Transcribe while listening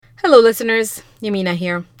Hello, listeners. Yamina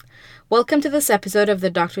here. Welcome to this episode of the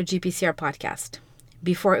Dr. GPCR podcast.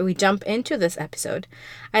 Before we jump into this episode,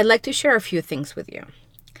 I'd like to share a few things with you.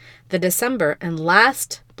 The December and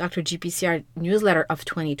last Dr. GPCR newsletter of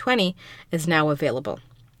 2020 is now available.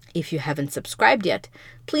 If you haven't subscribed yet,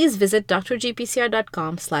 please visit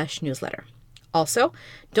drgpcr.com/newsletter. Also,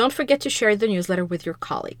 don't forget to share the newsletter with your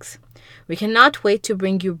colleagues. We cannot wait to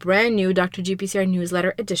bring you brand new Dr. GPCR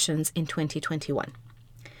newsletter editions in 2021.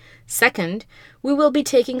 Second, we will be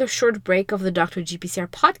taking a short break of the Dr. GPCR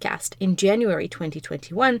podcast in January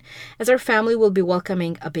 2021 as our family will be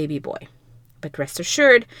welcoming a baby boy. But rest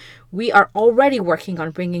assured, we are already working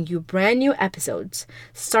on bringing you brand new episodes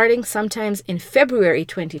starting sometimes in February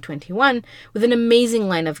 2021 with an amazing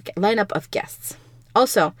lineup of guests.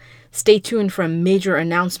 Also, stay tuned for a major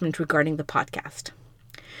announcement regarding the podcast.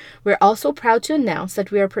 We're also proud to announce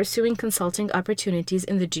that we are pursuing consulting opportunities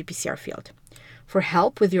in the GPCR field. For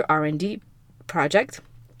help with your R&D project,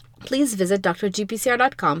 please visit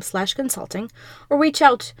drgpcr.com/consulting or reach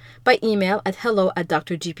out by email at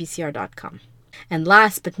hello@drgpcr.com. And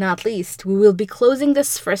last but not least, we will be closing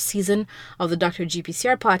this first season of the Dr.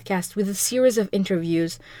 GPCR podcast with a series of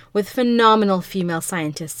interviews with phenomenal female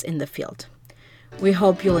scientists in the field. We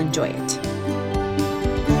hope you'll enjoy it.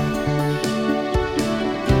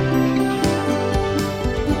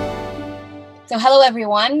 So hello,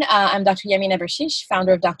 everyone. I'm Dr. Yamina Bershish,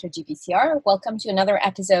 founder of Dr. GPCR. Welcome to another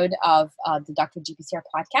episode of the Dr. GPCR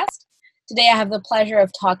podcast. Today, I have the pleasure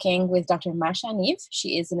of talking with Dr. Masha Aniv.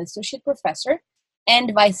 She is an associate professor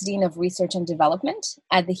and vice dean of research and development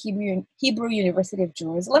at the Hebrew University of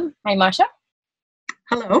Jerusalem. Hi, Masha.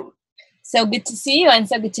 Hello. So good to see you and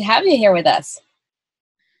so good to have you here with us.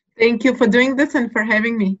 Thank you for doing this and for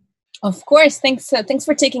having me. Of course. Thanks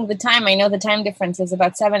for taking the time. I know the time difference is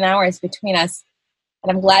about 7 hours between us,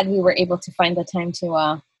 and I'm glad we were able to find the time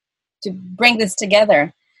to bring this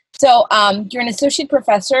together. So you're an associate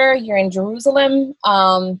professor. You're in Jerusalem.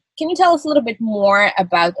 Can you tell us a little bit more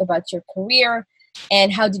about your career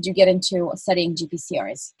and how did you get into studying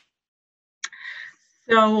GPCRs?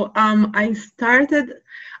 So I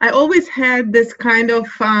always had this kind of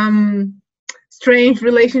strange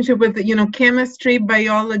relationship with, chemistry,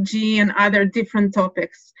 biology, and other different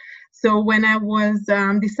topics. So when I was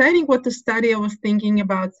deciding what to study, I was thinking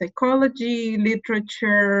about psychology,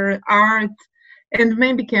 literature, art, and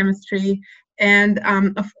maybe chemistry. And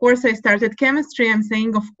of course, I started chemistry. I'm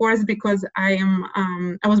saying of course because I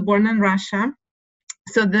was born in Russia.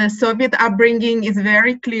 So the Soviet upbringing is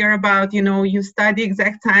very clear about, you study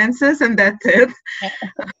exact sciences and that's it.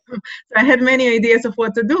 So I had many ideas of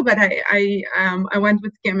what to do, but I went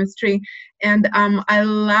with chemistry, and I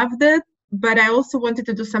loved it. But I also wanted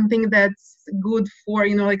to do something that's good for,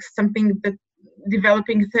 something that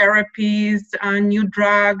developing therapies, new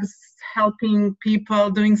drugs, helping people,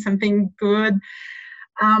 doing something good.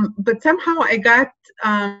 But somehow I got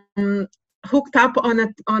hooked up on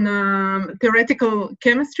theoretical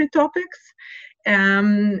chemistry topics.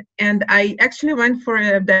 And I actually went for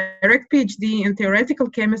a direct PhD in theoretical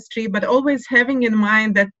chemistry, but always having in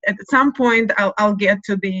mind that at some point I'll get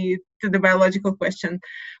to the biological question,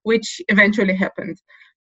 which eventually happened.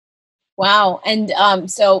 Wow. And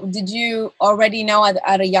so did you already know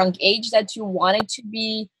at a young age that you wanted to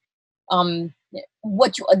be,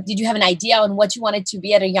 did you have an idea on what you wanted to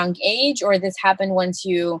be at a young age, or this happened once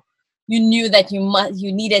you knew that you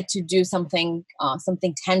needed to do something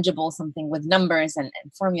tangible, something with numbers and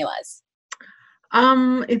formulas?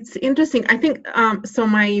 It's interesting. I think so.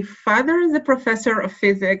 My father is a professor of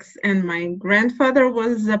physics, and my grandfather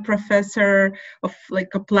was a professor of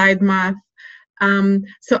applied math.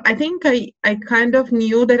 So I think I kind of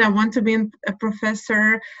knew that I want to be a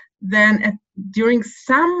professor. Then during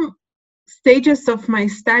some stages of my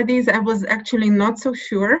studies, I was actually not so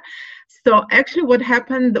sure. So actually what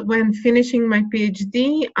happened when finishing my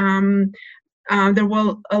PhD, there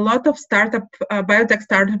were a lot of biotech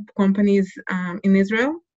startup companies in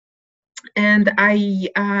Israel. And I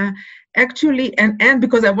actually, and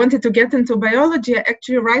because I wanted to get into biology,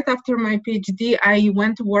 actually right after my PhD, I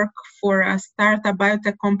went to work for a startup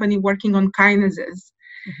biotech company working on kinases.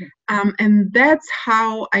 Mm-hmm. And that's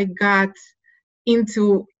how I got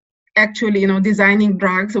into actually, designing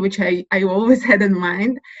drugs, which I always had in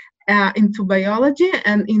mind. Into biology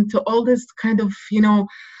and into all this kind of,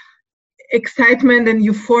 excitement and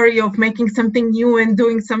euphoria of making something new and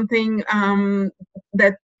doing something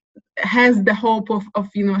that has the hope of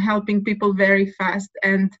helping people very fast.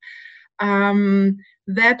 And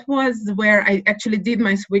that was where I actually did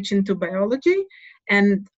my switch into biology.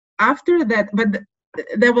 And after that, but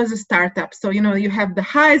there was a startup. So, you have the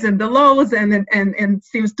highs and the lows, and it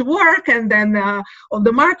seems to work. And then all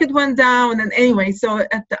the market went down. And anyway, so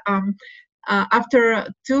after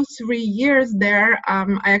 2-3 years there,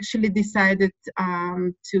 I actually decided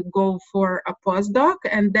to go for a postdoc.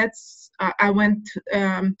 And I went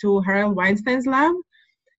to Harel Weinstein's lab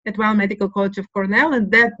at Weill Medical College of Cornell.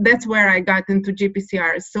 And that's where I got into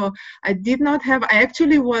GPCRs. So I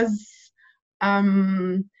actually was,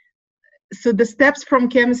 so the steps from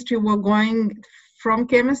chemistry were going from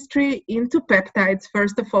chemistry into peptides,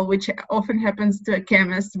 first of all, which often happens to a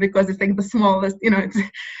chemist because it's like the smallest, it's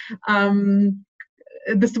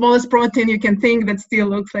the smallest protein you can think that still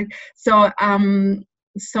looks like. So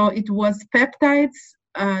it was peptides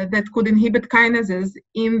that could inhibit kinases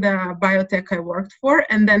in the biotech I worked for,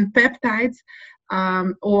 and then peptides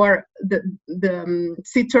or the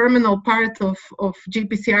C-terminal part of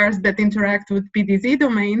GPCRs that interact with PDZ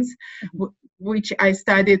domains, which I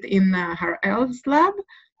studied in Harel's lab.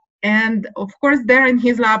 And of course, there in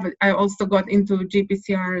his lab, I also got into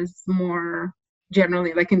GPCRs more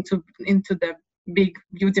generally, like into the big,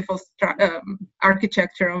 beautiful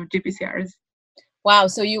architecture of GPCRs. Wow,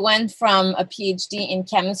 so you went from a PhD in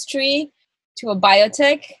chemistry to a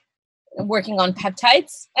biotech working on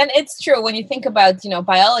peptides. And it's true, when you think about,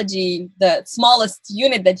 biology, the smallest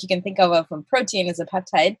unit that you can think of from protein is a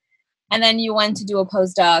peptide. And then you went to do a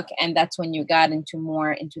postdoc, and that's when you got into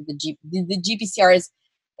the GPCRs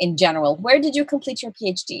in general. Where did you complete your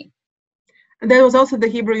PhD? That was also the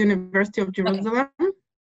Hebrew University of Jerusalem. Okay.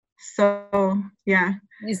 So, yeah.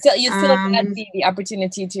 You still had the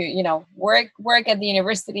opportunity to, work at the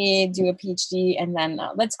university, do a PhD, and then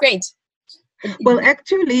that's great. Well,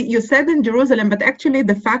 actually, you said in Jerusalem, but actually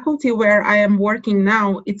the faculty where I am working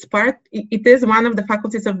now, it is one of the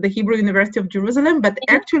faculties of the Hebrew University of Jerusalem, but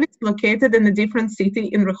actually it's located in a different city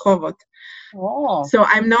in Rehovot. Oh. So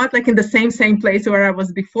I'm not like in the same place where I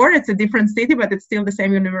was before. It's a different city, but it's still the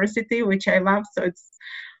same university, which I love. So it's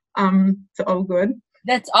all good.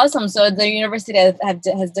 That's awesome. So the university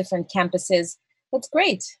has different campuses. That's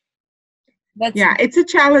great. Yeah, it's a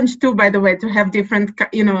challenge too, by the way, to have different,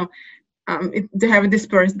 to have it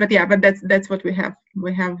dispersed. But that's what we have.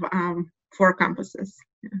 We have 4 campuses.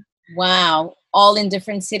 Yeah. Wow, all in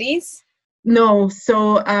different cities? No,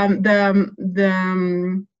 so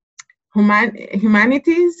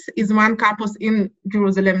humanities is one campus in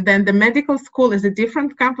Jerusalem. Then the medical school is a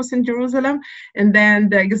different campus in Jerusalem, and then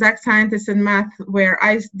the exact sciences and math, where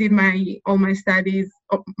I did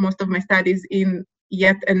most of my studies in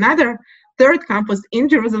yet another 3rd campus in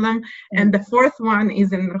Jerusalem, and the 4th one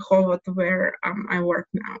is in Rehovot, where I work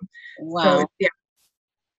now. Wow. So, yeah.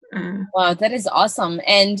 Wow, that is awesome.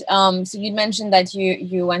 And so you mentioned that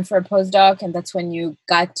you went for a postdoc, and that's when you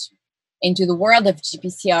got into the world of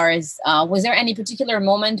GPCRs. Was there any particular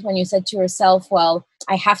moment when you said to yourself, well,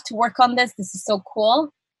 I have to work on this? This is so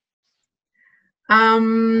cool.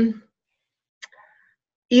 During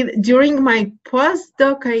my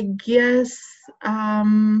postdoc, I guess,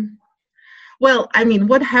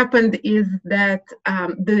 what happened is that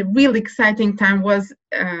the really exciting time was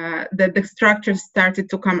that the structures started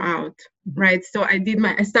to come out, right? So I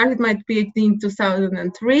started my PhD in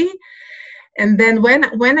 2003. And then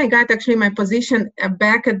when I got actually my position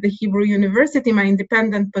back at the Hebrew University, my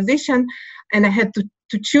independent position, and I had to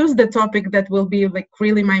choose the topic that will be like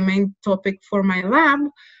really my main topic for my lab,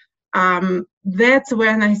 that's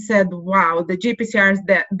when I said, wow, the GPCRs,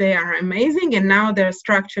 they are amazing, and now there are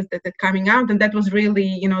structures that are coming out. And that was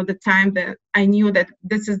really, the time that I knew that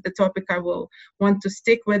this is the topic I will want to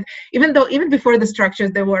stick with, even before the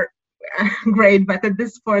structures, they were great, but at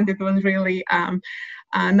this point it was really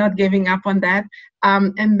not giving up on that.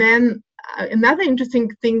 And then another interesting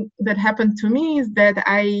thing that happened to me is that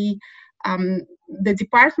the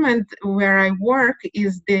department where I work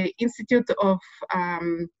is the Institute of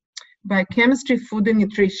Biochemistry, Food and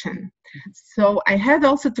Nutrition. So I had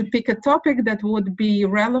also to pick a topic that would be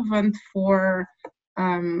relevant for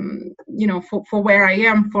where I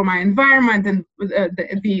am, for my environment, and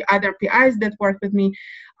the other PIs that work with me.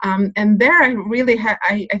 And there I really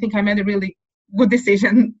I think I made a really good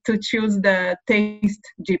decision to choose the taste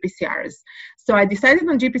GPCRs. So I decided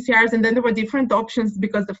on GPCRs, and then there were different options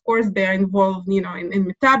because, of course, they're involved, in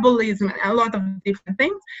metabolism and a lot of different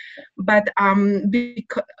things. But I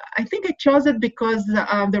think I chose it because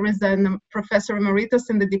there is a professor emeritus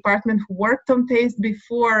in the department who worked on taste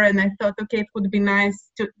before, and I thought, okay, it would be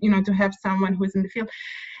nice to, to have someone who's in the field,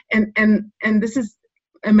 and this is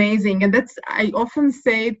amazing. And I often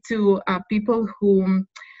say to people who,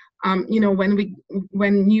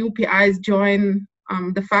 when new PIs join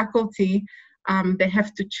the faculty, they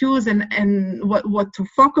have to choose and what to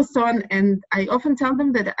focus on. And I often tell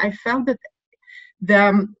them that I felt that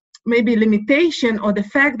the maybe limitation or the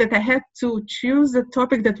fact that I had to choose a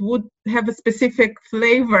topic that would have a specific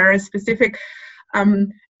flavor, a specific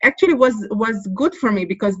actually was good for me,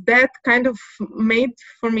 because that kind of made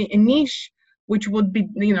for me a niche which would be,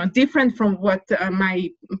 you know, different from what my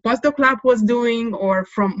postdoc lab was doing or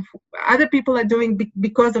from other people are doing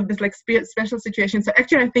because of this like special situation. So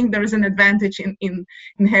actually I think there is an advantage in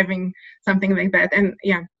having something like that. And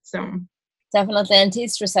yeah, so definitely. And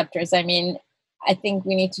taste receptors, I mean, I think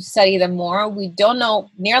we need to study them more. We don't know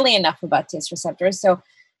nearly enough about taste receptors. So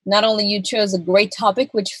not only you chose a great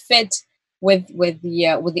topic which fit with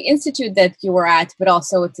the institute that you were at, but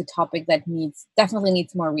also it's a topic that definitely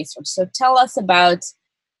needs more research. So tell us about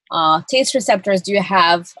taste receptors. Do you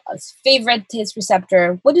have a favorite taste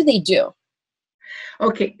receptor? What do they do?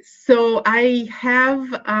 Okay, so I have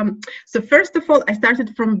so first of all, I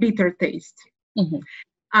started from bitter taste. Mm-hmm.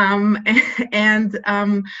 I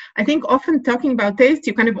think often talking about taste,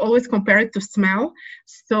 you kind of always compare it to smell.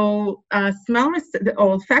 So the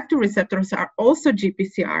olfactory receptors are also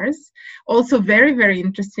GPCRs, also very, very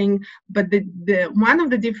interesting. But the one of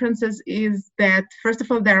the differences is that, first of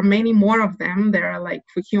all, there are many more of them. There are like,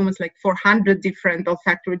 for humans, like 400 different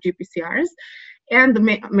olfactory GPCRs, and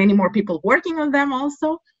many more people working on them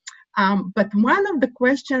also. But one of the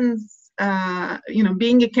questions,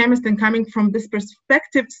 being a chemist and coming from this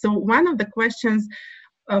perspective, so one of the questions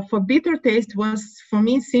for bitter taste was for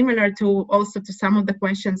me similar to some of the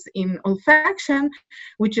questions in olfaction,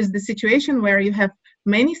 which is the situation where you have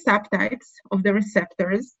many subtypes of the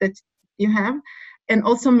receptors that you have, and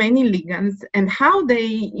also many ligands, and how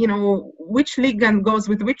they, which ligand goes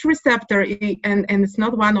with which receptor, and it's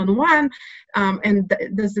not one-on-one. And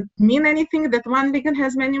does it mean anything that one ligand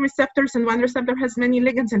has many receptors and one receptor has many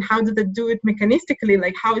ligands? And how do they do it mechanistically?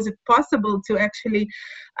 Like, how is it possible to actually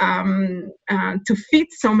to fit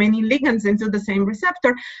so many ligands into the same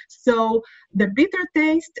receptor? So the bitter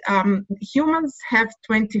taste, humans have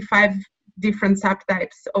 25 different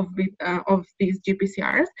subtypes of these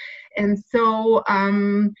GPCRs, and so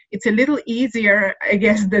it's a little easier, I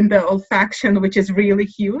guess, than the olfaction, which is really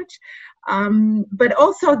huge. But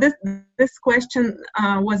also this question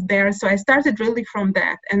was there, so I started really from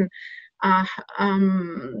that, and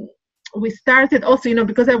we started also,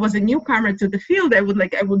 because I was a newcomer to the field, I would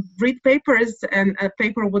read papers, and a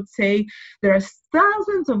paper would say there are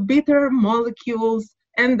thousands of bitter molecules,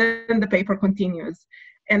 and then the paper continues.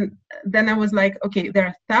 And then I was like, okay, there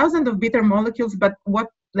are thousands of bitter molecules, but what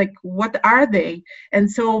are they? And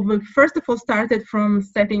so we first of all started from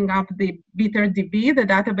setting up the BitterDB, the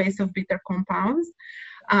database of bitter compounds.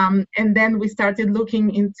 And then we started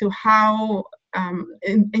looking into how,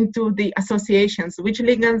 into the associations, which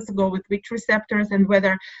ligands go with which receptors, and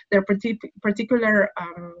whether there are particular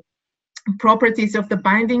properties of the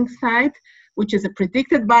binding site, which is a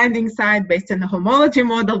predicted binding site based on a homology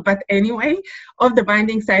model, but anyway, of the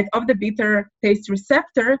binding site of the bitter taste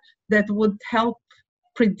receptor that would help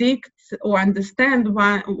predict or understand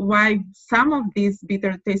why some of these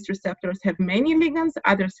bitter taste receptors have many ligands,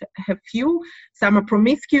 others have few, some are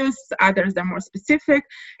promiscuous, others are more specific,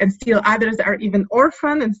 and still others are even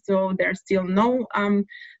orphan, and so there's still no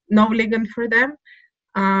ligand for them.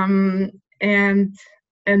 And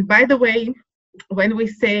by the way, when we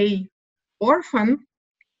say orphan,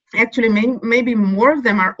 actually maybe more of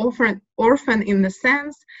them are orphan in the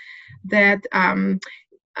sense that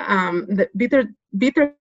the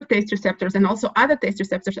bitter taste receptors and also other taste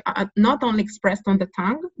receptors are not only expressed on the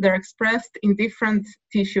tongue, they're expressed in different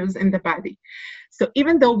tissues in the body. So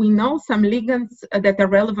even though we know some ligands that are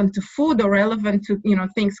relevant to food or relevant to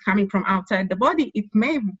things coming from outside the body, it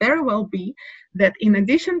may very well be that in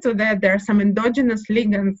addition to that, there are some endogenous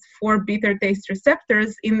ligands for bitter taste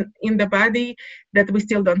receptors in the body that we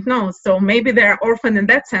still don't know. So maybe they are orphan in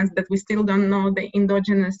that sense, that we still don't know the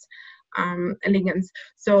endogenous ligands.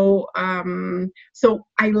 So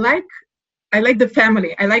I like the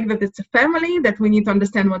family. I like that it's a family, that we need to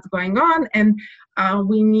understand what's going on, and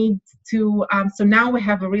we need to. So now we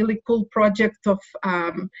have a really cool project of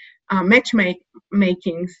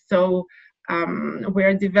matchmaking. So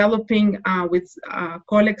we're developing with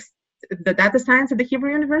colleagues, the data science at the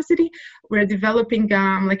Hebrew University. We're developing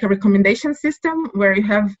like a recommendation system where you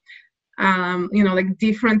have like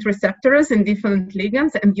different receptors and different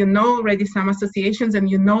ligands, and already some associations, and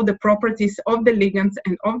the properties of the ligands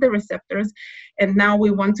and of the receptors. And now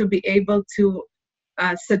we want to be able to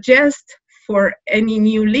suggest for any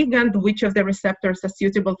new ligand which of the receptors are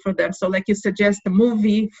suitable for them. So like you suggest a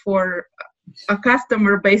movie for a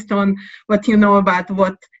customer based on what you know about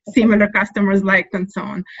what similar customers liked and so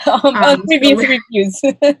on. On previous reviews.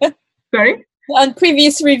 Sorry? On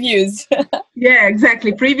previous reviews. Yeah,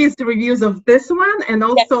 exactly. Previous reviews of this one, and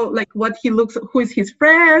also like what he looks, who is his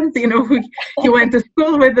friend, who he went to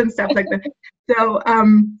school with and stuff like that. So,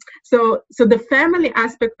 so the family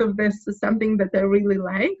aspect of this is something that I really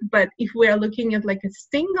like. But if we are looking at like a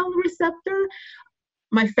single receptor,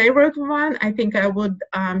 my favorite one, I think I would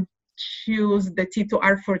choose the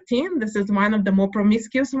T2R14. This is one of the more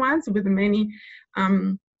promiscuous ones with many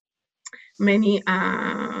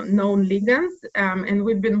known ligands, and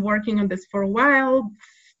we've been working on this for a while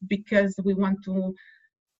because we want to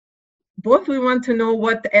know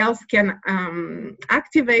what else can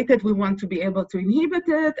activate it, we want to be able to inhibit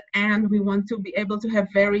it, and we want to be able to have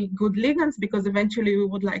very good ligands, because eventually we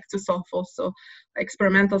would like to solve also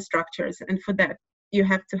experimental structures, and for that you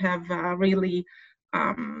have to have really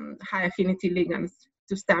high affinity ligands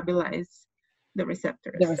to stabilize the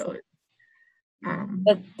receptors.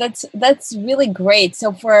 That's really great.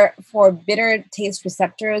 So for bitter taste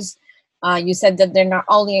receptors, you said that they're not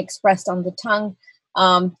only expressed on the tongue.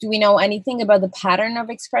 Do we know anything about the pattern of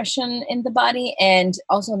expression in the body? And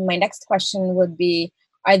also my next question would be,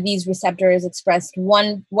 are these receptors expressed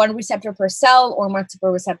one receptor per cell or multiple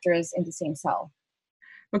receptors in the same cell?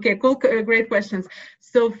 Okay, cool, great questions.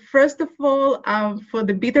 So first of all, for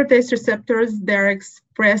the bitter taste receptors, they're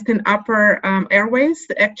expressed in upper airways.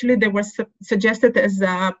 Actually, they were suggested as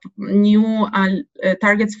new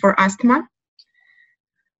targets for asthma.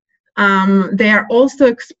 They are also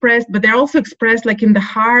expressed, but they're also expressed like in the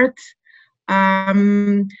heart.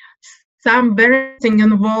 Some very interesting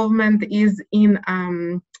involvement is in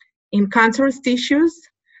cancerous tissues.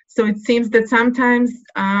 So it seems that sometimes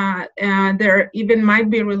there even might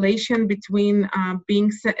be a relation between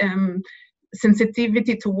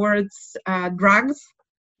sensitivity towards drugs,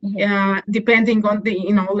 depending on the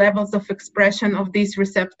levels of expression of these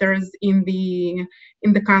receptors in the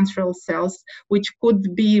cancerous cells, which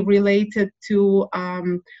could be related to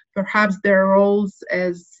perhaps their roles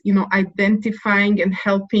as identifying and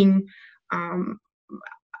helping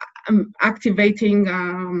activating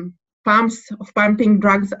pumping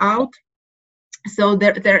drugs out. So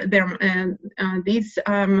these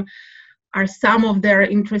are some of their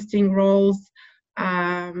interesting roles.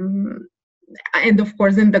 And of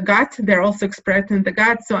course, in the gut, they're also expressed in the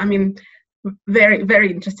gut. So, I mean, very, very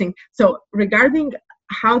interesting. So regarding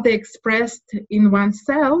how they expressed in one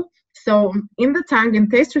cell, so in the tongue, in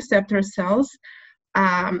taste receptor cells,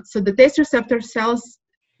 so the taste receptor cells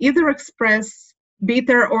either express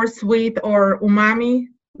bitter or sweet or umami,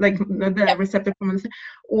 like the receptor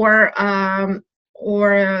or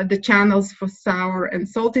the channels for sour and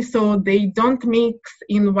salty, so they don't mix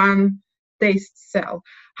in one taste cell.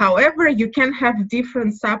 However, you can have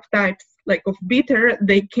different subtypes, like of bitter,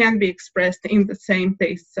 they can be expressed in the same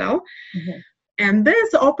taste cell. And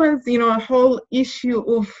this opens, a whole issue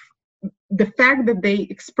of the fact that they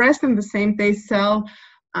expressed in the same taste cell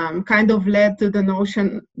kind of led to the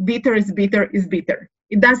notion bitter is bitter is bitter.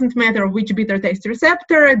 It doesn't matter which bitter taste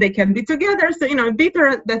receptor, they can be together. So,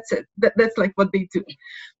 bitter, that's it. That's like what they do.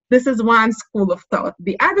 This is one school of thought.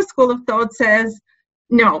 The other school of thought says,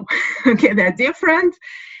 no, okay, they're different.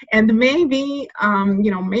 And maybe,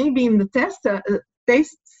 maybe in the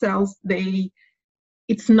taste cells,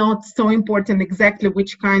 it's not so important exactly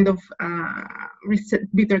which kind of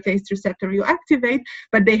bitter taste receptor you activate,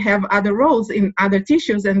 but they have other roles in other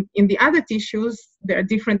tissues, and in the other tissues there are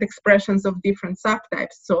different expressions of different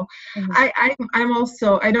subtypes. So I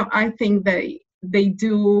think they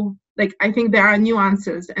do, like, I think there are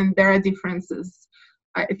nuances and there are differences,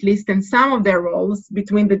 at least in some of their roles,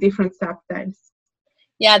 between the different subtypes.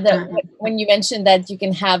 Yeah, when you mentioned that you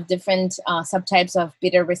can have different subtypes of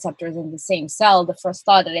bitter receptors in the same cell, the first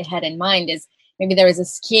thought that I had in mind is maybe there is a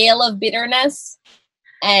scale of bitterness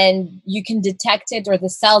and you can detect it, or the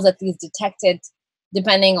cells at least detect it,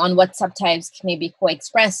 depending on what subtypes may be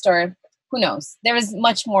co-expressed, or who knows. There is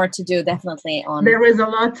much more to do, definitely. There is a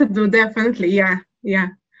lot to do, definitely, yeah.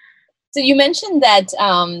 So you mentioned that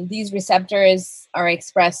these receptors are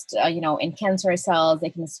expressed, in cancer cells. They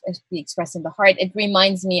can be expressed in the heart. It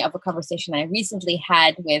reminds me of a conversation I recently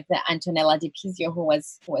had with Antonella Di Pizio, who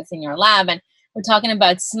was in your lab, and we're talking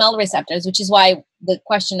about smell receptors, which is why the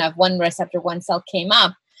question of one receptor, one cell came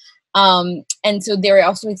up. And so they're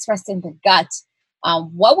also expressed in the gut.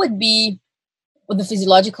 What would be the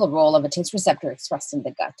physiological role of a taste receptor expressed in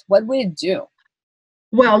the gut? What would it do?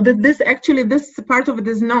 Well, this part of it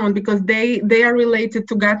is known because they are related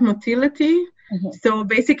to gut motility. So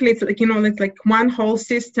basically, it's like it's like one whole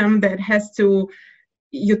system that has to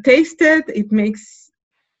you taste it, it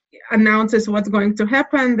announces what's going to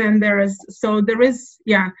happen. Then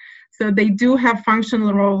so they do have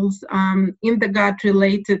functional roles in the gut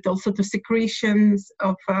related also to secretions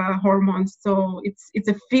of hormones. So it's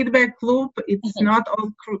a feedback loop. It's not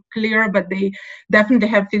all clear, but they definitely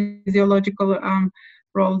have physiological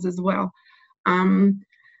roles as well.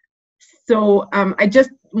 So I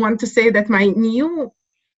just want to say that my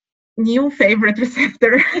new favorite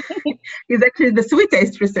receptor is actually the sweet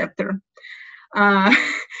taste receptor,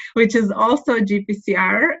 which is also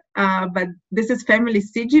GPCR, but this is family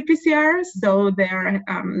C GPCR, so they're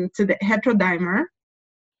to the heterodimer.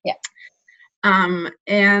 Yeah.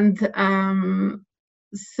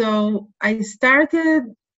 So I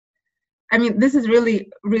started. I mean, this is really,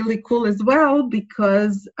 really cool as well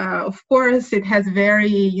because, of course, it has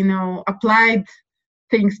very, applied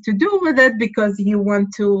things to do with it because you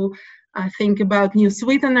want to think about new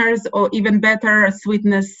sweeteners or even better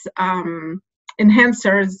sweetness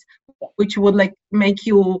enhancers, which would like make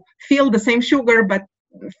you feel the same sugar, but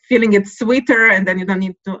feeling it sweeter, and then you don't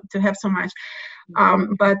need to have so much.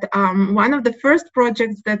 But one of the first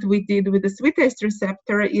projects that we did with the sweet taste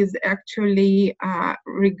receptor is actually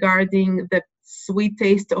regarding the sweet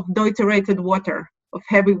taste of deuterated water, of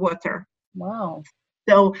heavy water. Wow.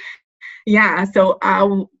 So,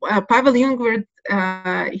 Pavel Jungwirth,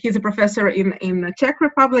 he's a professor in the Czech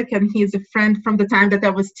Republic, and he's a friend from the time that I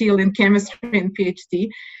was still in chemistry and PhD.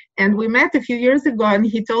 And we met a few years ago, and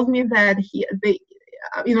he told me that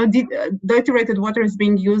deuterated water is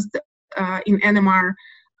being used in NMR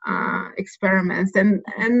experiments, and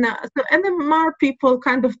so NMR people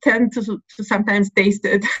kind of tend to sometimes taste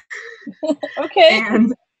it. Okay.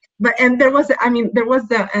 And there was a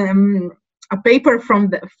paper from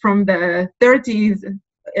the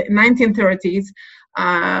 1930s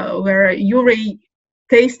where Urey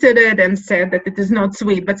tasted it and said that it is not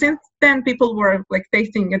sweet, but since then people were like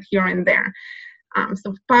tasting it here and there.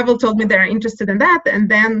 So Pavel told me they're interested in that, and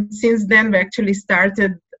then since then we actually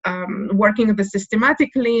started working with this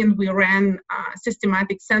systematically, and we ran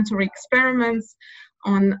systematic sensory experiments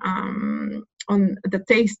on the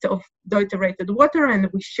taste of deuterated water, and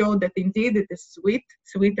we showed that indeed it is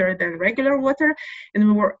sweeter than regular water, and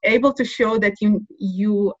we were able to show that you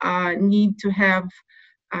need to have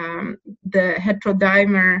the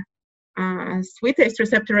heterodimer sweet taste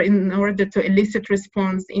receptor in order to elicit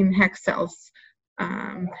response in HEK cells.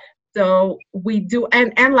 So we do,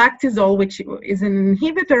 and lactazole, which is an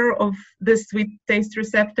inhibitor of the sweet taste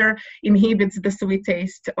receptor, inhibits the sweet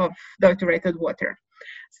taste of deuterated water.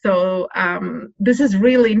 So this is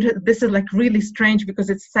like really strange because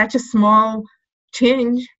it's such a small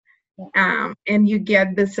change, and you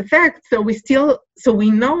get this effect. So we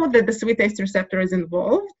know that the sweet taste receptor is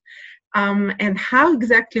involved, and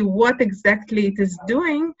what exactly it is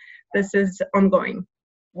doing, this is ongoing.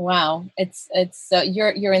 Wow, it's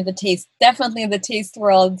you're in the taste, definitely in the taste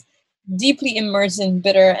world, deeply immersed in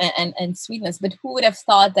bitter and sweetness. But who would have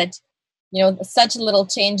thought that, such a little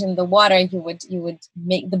change in the water, you would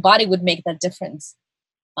make the body would make that difference.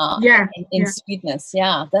 In sweetness,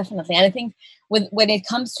 definitely. And I think when it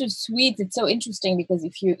comes to sweets, it's so interesting because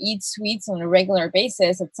if you eat sweets on a regular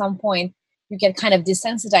basis, at some point you get kind of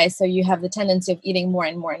desensitized, so you have the tendency of eating more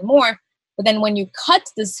and more and more. But then when you cut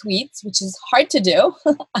the sweets, which is hard to do,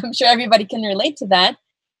 I'm sure everybody can relate to that,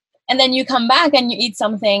 and then you come back and you eat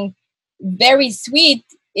something very sweet,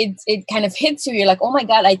 it kind of hits you. You're like, oh my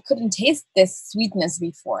God, I couldn't taste this sweetness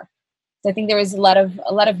before. So I think there is a lot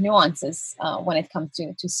of nuances when it comes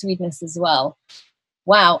to sweetness as well.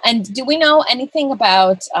 Wow. And do we know anything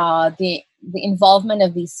about the involvement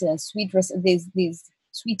of these these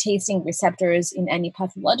sweet tasting receptors in any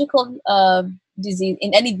pathological disease,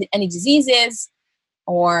 in any diseases,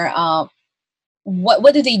 or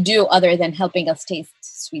what do they do other than helping us taste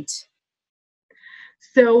sweet?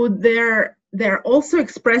 So they're also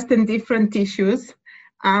expressed in different tissues,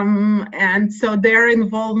 and so their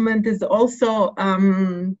involvement is also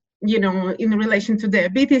in relation to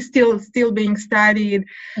diabetes still being studied.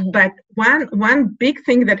 Mm-hmm. But one big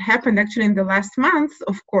thing that happened actually in the last month,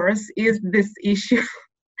 of course, is this issue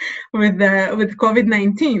with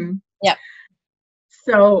COVID-19. Yeah.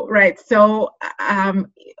 So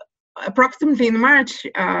approximately in March,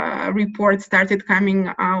 reports started coming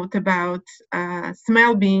out about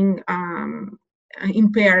smell being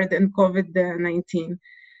impaired in COVID-19,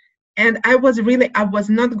 and I was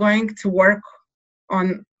not going to work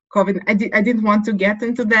on COVID. I didn't want to get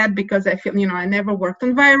into that because I feel I never worked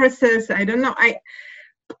on viruses. I don't know.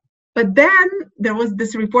 But then there was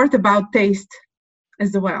this report about taste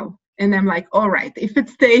as well. And I'm like, all right, if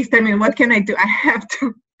it's taste, what can I do? I have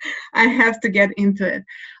to I have to get into it.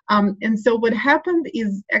 And so what happened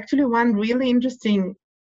is actually one really interesting,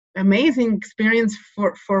 amazing experience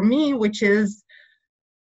for me, which is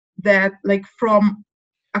that, like, from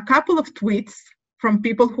a couple of tweets from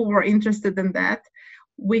people who were interested in that,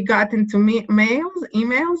 we got into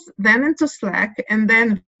emails, then into Slack, and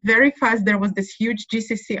then very fast there was this huge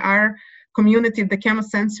GCCR community, the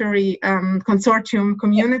Chemosensory Consortium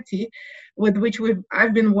community, with which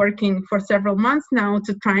I've been working for several months now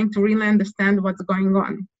to trying to really understand what's going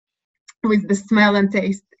on with the smell and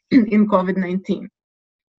taste in COVID-19.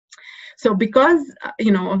 So because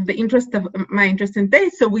of the interest of my interest in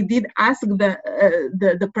taste, so we did ask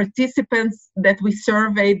the participants that we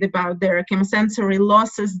surveyed about their chemosensory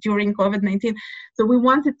losses during COVID-19. So we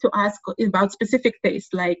wanted to ask about specific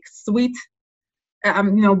tastes like sweet,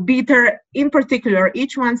 bitter in particular,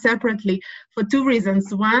 each one separately, for two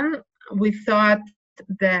reasons. One, it's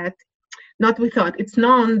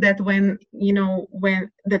known that when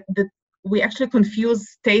we actually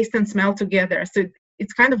confuse taste and smell together. So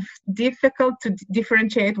it's kind of difficult to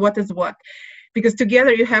differentiate what is what, because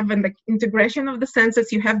together you have an integration of the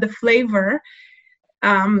senses, you have the flavor,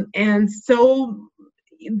 and so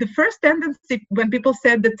the first tendency when people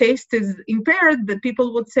said the taste is impaired, that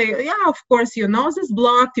people would say, yeah, of course, your nose is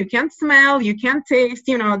blocked, you can't smell, you can't taste,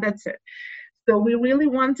 that's it. So we really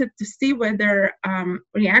wanted to see whether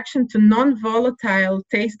reaction to non-volatile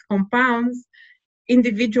taste compounds,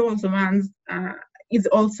 individuals ones, is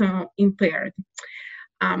also impaired.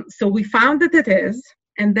 So we found that it is,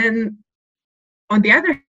 and then on the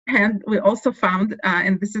other hand, we also found,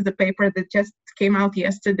 and this is a paper that just came out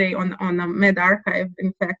yesterday on a medRxiv,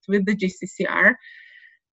 in fact, with the GCCR,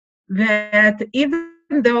 that even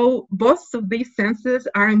though both of these senses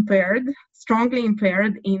are impaired, strongly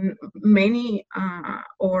impaired in many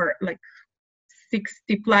or like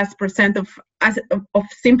 60+% of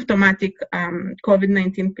symptomatic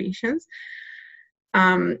COVID-19 patients,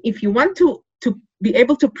 if you want to be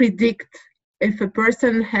able to predict if a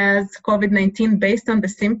person has COVID-19 based on the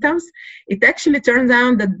symptoms, it actually turns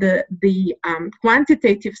out that the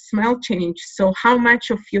quantitative smell change, so how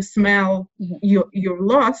much of your smell you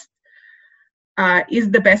lost,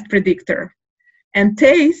 is the best predictor. And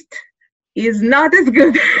taste is not as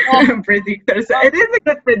good predictor. So it is a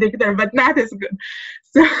good predictor, but not as good.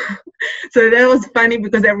 So that was funny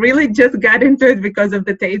because I really just got into it because of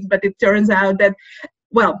the taste, but it turns out that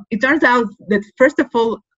first of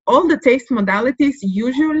all the taste modalities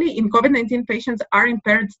usually in COVID-19 patients are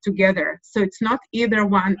impaired together. So it's not either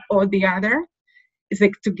one or the other, it's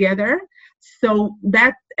like together. So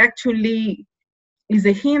that actually is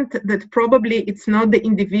a hint that probably it's not the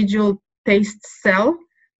individual taste cell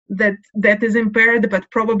that is impaired, but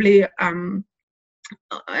probably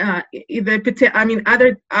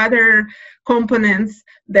other components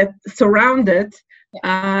that surround it,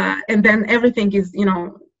 and then everything is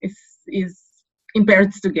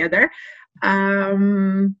impaired together.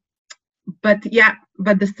 But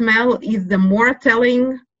the smell is the more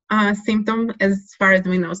telling symptom as far as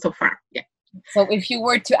we know so far. Yeah. So if you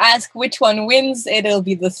were to ask which one wins, it'll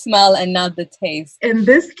be the smell and not the taste. In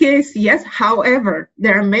this case, yes. However,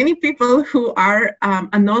 there are many people who are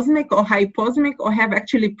anosmic or hyposmic or have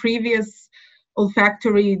actually previous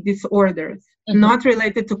olfactory disorders, not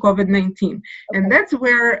related to COVID-19. Okay. And that's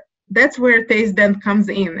where taste then comes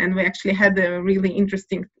in. And we actually had a really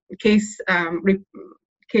interesting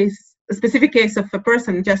a specific case of a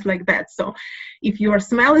person just like that. So if your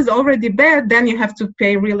smell is already bad, then you have to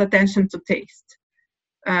pay real attention to taste,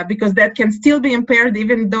 because that can still be impaired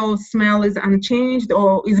even though smell is unchanged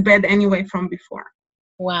or is bad anyway from before.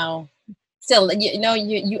 Wow. Still,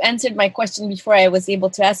 you answered my question before I was able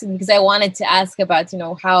to ask it, because I wanted to ask about,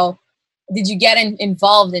 how did you get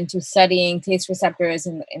involved into studying taste receptors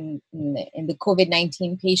in the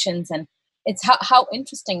COVID-19 patients, and it's how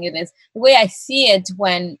interesting it is. The way I see it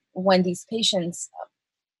when these patients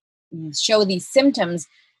show these symptoms,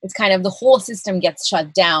 it's kind of the whole system gets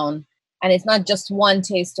shut down, and it's not just one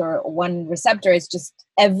taste or one receptor, it's just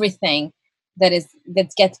everything that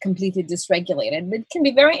gets completely dysregulated. But it can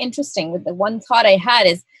be very interesting. With the one thought I had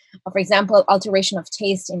is, for example, alteration of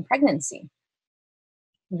taste in pregnancy,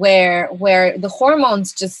 where the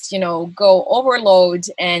hormones just go overload,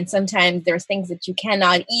 and sometimes there's things that you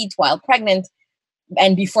cannot eat while pregnant,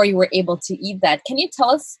 and before you were able to eat that. Can you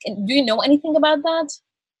tell us, do you know anything about that?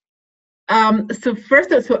 So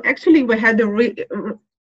actually we had a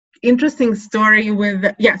interesting story with,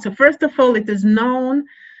 so first of all, it is known,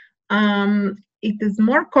 it is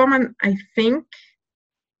more common, I think,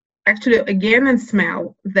 actually again in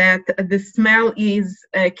smell, that the smell is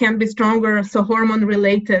can be stronger, so hormone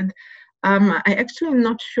related, I actually am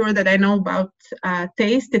not sure that I know about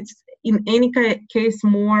taste. It's in any case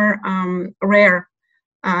more rare,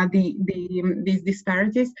 these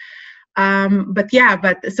disparities. But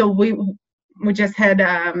so we just had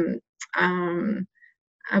a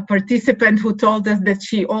participant who told us that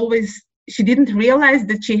she didn't realize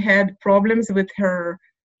that she had problems with her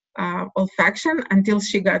olfaction until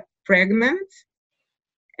she got pregnant.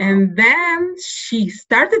 And then she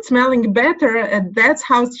started smelling better, and that's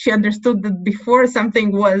how she understood that before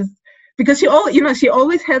something was, because she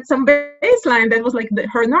always had some baseline that was like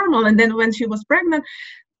her normal, and then when she was pregnant,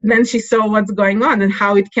 then she saw what's going on and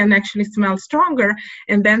how it can actually smell stronger.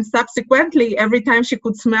 And then subsequently, every time she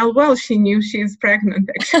could smell well, she knew she's pregnant,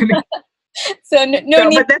 actually. So no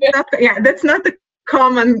need. But that's not a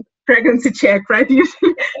common pregnancy check, right?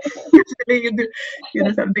 Usually you do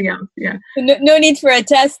something else. Yeah. No need for a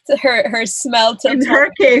test. Her smell. In her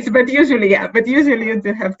case, but usually you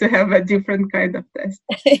do have to have a different kind of test.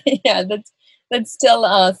 Yeah, that's still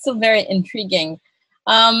very intriguing.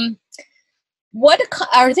 What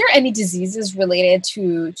are there any diseases related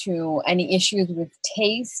to any issues with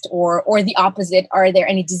taste, or the opposite? Are there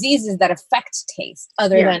any diseases that affect taste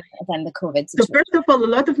other than the COVID situation? So first of all, a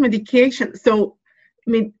lot of medication.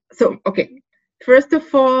 Okay. First of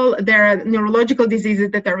all, there are neurological diseases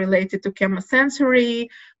that are related to chemosensory,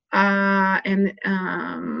 and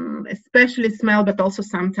especially smell, but also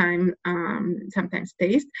sometimes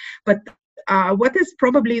taste. But what is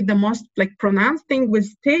probably the most pronounced thing with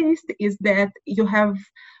taste is that you have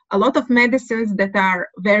a lot of medicines that are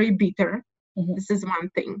very bitter. Mm-hmm. This is one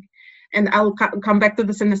thing. And I'll come back to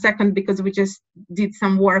this in a second because we just did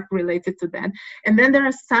some work related to that. And then there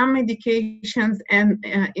are some medications, and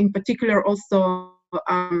in particular also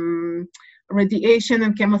radiation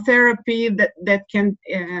and chemotherapy that can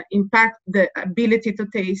impact the ability to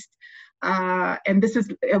taste. And this is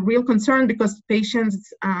a real concern because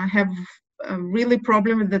patients have a really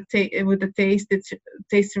problem with the taste. It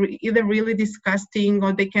tastes either really disgusting,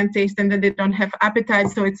 or they can't taste and then they don't have appetite.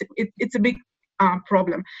 So it's a big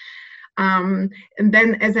problem. And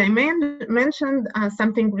then, as I mentioned,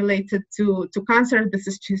 something related to cancer. This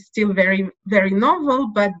is still very, very novel,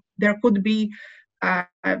 but there could be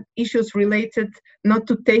issues related not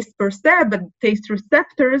to taste per se, but taste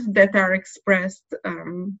receptors that are expressed,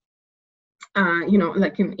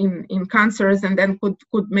 like in cancers, and then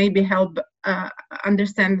could maybe help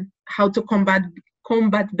understand how to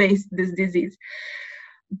combat this disease.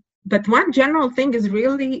 But one general thing is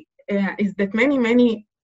really is that many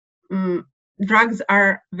drugs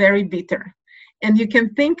are very bitter. And you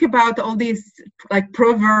can think about all these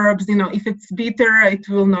proverbs, if it's bitter, it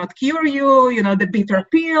will not cure you, the bitter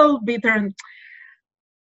pill, bitter.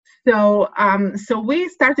 So we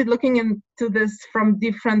started looking into this from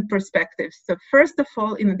different perspectives. So first of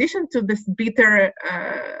all, in addition to this bitter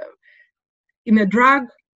in a drug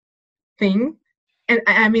thing, and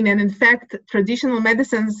in fact, traditional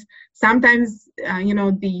medicines, sometimes,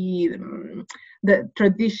 the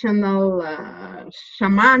traditional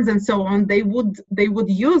shamans and so on, they would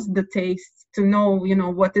use the taste to know,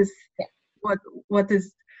 what is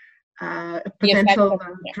a potential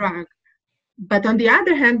drug. But on the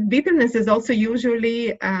other hand, bitterness is also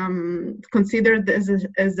usually considered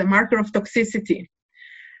as a marker of toxicity.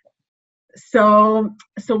 So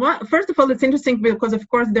first of all, it's interesting because, of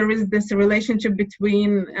course, there is this relationship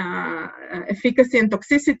between efficacy and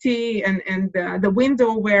toxicity, and the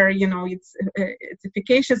window where it's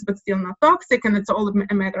efficacious but still not toxic, and it's all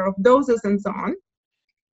a matter of doses and so on.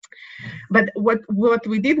 But what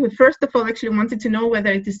we did, we first of all actually wanted to know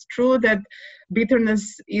whether it is true that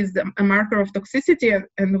bitterness is a marker of toxicity,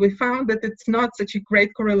 and we found that it's not such a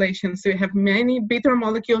great correlation. So you have many bitter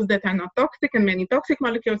molecules that are not toxic and many toxic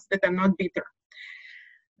molecules that are not bitter.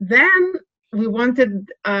 Then we wanted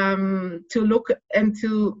to look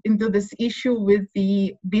into this issue with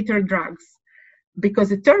the bitter drugs,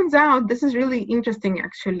 because it turns out this is really interesting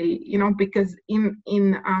actually, because in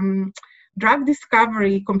drug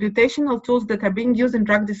discovery, computational tools that are being used in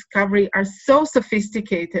drug discovery are so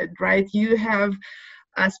sophisticated, right? You have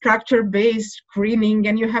structure-based screening,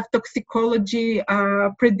 and you have toxicology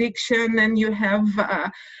prediction, and you have,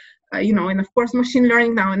 and of course, machine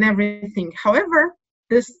learning now and everything. However,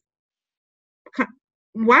 this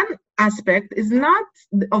one aspect is not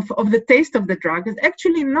of the taste of the drug is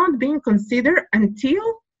actually not being considered until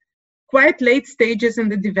quite late stages in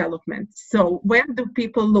the development. So when do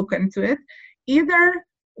people look into it? Either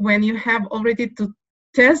when you have already to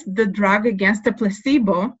test the drug against a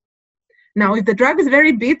placebo. Now, if the drug is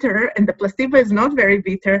very bitter and the placebo is not very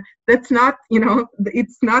bitter, that's not,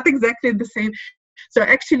 it's not exactly the same. So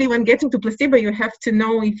actually, when getting to placebo, you have to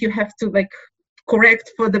know if you have to like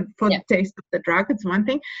correct for the taste of the drug. It's one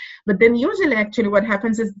thing, but then usually actually what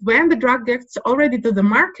happens is when the drug gets already to the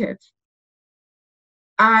market,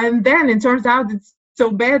 and then it turns out it's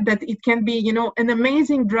so bad that it can be, you know, an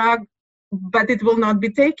amazing drug, but it will not be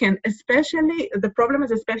taken. Especially the problem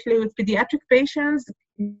is especially with pediatric patients,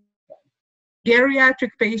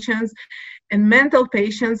 geriatric patients, and mental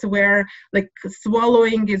patients, where like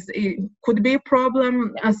swallowing could be a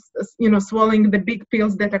problem, as you know, swallowing the big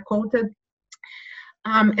pills that are coated.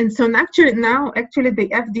 And so actually the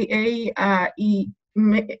FDA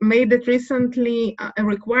made it recently a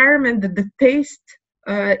requirement that the taste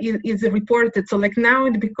is reported. So like now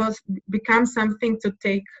it becomes something to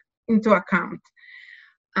take into account.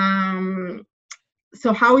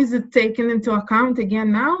 So how is it taken into account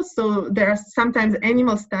again now? So there are sometimes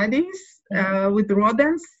animal studies with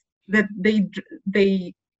rodents that they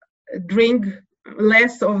drink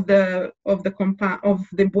less of the compound, of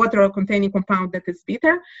the water containing compound that is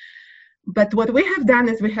bitter. But what we have done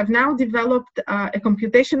is we have now developed a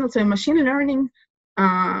computational, so a machine learning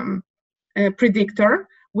predictor,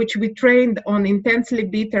 which we trained on intensely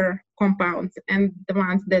bitter compounds and the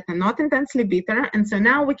ones that are not intensely bitter. And so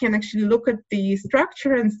now we can actually look at the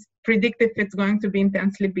structure and predict if it's going to be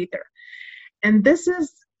intensely bitter. And this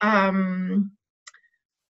is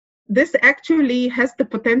this actually has the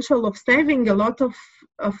potential of saving a lot of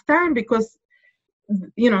time, because,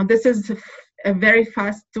 you know, this is a very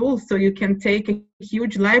fast tool. So you can take a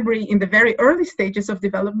huge library in the very early stages of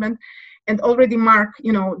development and already mark,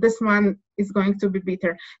 you know, this one is going to be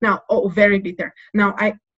bitter. Now, very bitter. Now,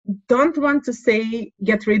 I don't want to say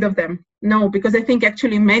get rid of them. No, because I think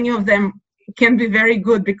actually many of them can be very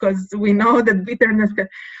good, because we know that bitterness,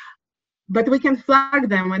 but we can flag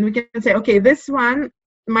them and we can say, okay, this one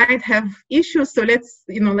might have issues, so let's,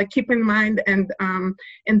 you know, like keep in mind and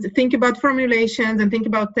think about formulations and think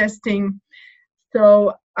about testing.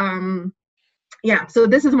 So yeah, so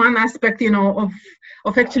this is one aspect, you know,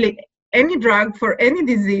 of actually any drug for any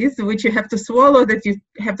disease which you have to swallow, that you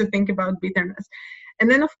have to think about bitterness. And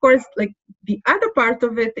then of course, like the other part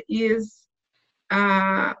of it is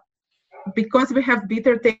because we have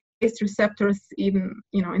bitter taste receptors in,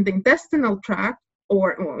 you know, in the intestinal tract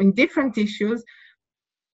or in different tissues.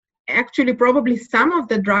 Actually, probably some of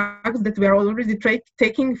the drugs that we are already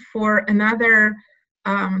taking for another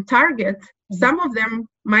target, some of them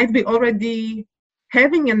might be already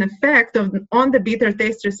having an effect on the bitter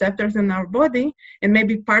taste receptors in our body, and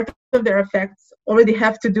maybe part of their effects already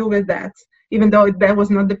have to do with that, even though that was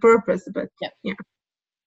not the purpose. But yeah.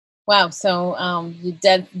 Wow. So you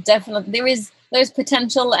definitely there's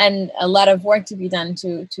potential and a lot of work to be done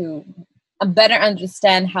to better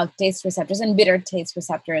understand how taste receptors and bitter taste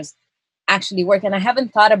receptors actually work. And I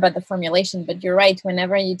haven't thought about the formulation, but you're right.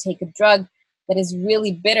 Whenever you take a drug that is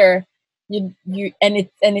really bitter, and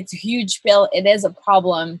it's a huge pill, it is a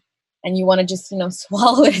problem, and you want to just, you know,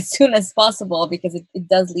 swallow it as soon as possible, because it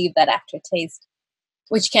does leave that aftertaste,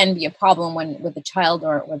 which can be a problem with a child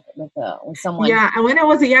or with someone. Yeah, and when I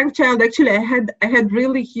was a young child, actually, I had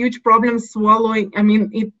really huge problems swallowing. I mean,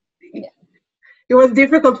 it was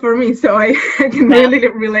difficult for me, so I can really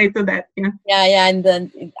relate to that. Yeah, and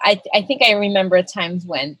then I think I remember times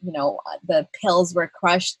when, you know, the pills were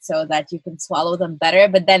crushed so that you can swallow them better,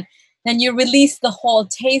 but then you release the whole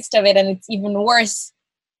taste of it, and it's even worse.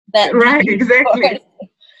 Right, exactly.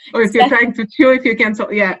 Or if you're trying to chew, if you can,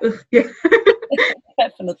 so yeah.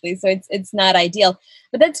 Definitely. So it's not ideal,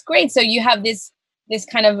 but that's great. So you have this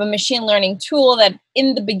kind of a machine learning tool that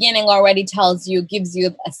in the beginning already gives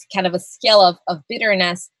you a kind of a scale of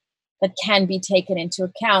bitterness that can be taken into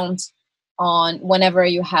account on whenever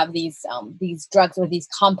you have these drugs or these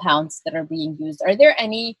compounds that are being used. Are there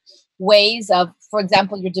any ways of, for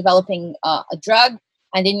example, you're developing a drug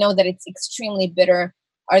and they know that it's extremely bitter.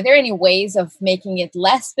 Are there any ways of making it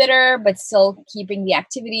less bitter but still keeping the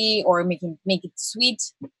activity, or make it sweet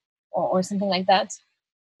or something like that?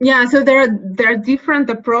 Yeah, so there are different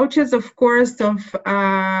approaches, of course, of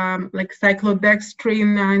like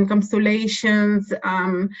cyclodextrin encapsulations.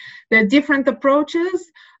 There are different approaches.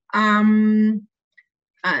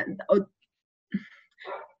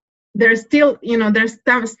 There's still, you know, there's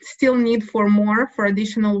still need for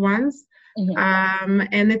additional ones. Mm-hmm.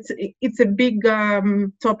 And it's a big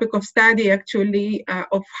topic of study, actually,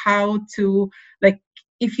 of how to, like,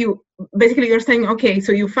 if you basically you're saying, okay,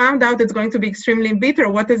 so you found out it's going to be extremely bitter,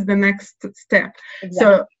 what is the next step?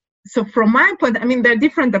 Exactly. So from my point, I mean, there are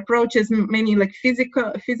different approaches, many like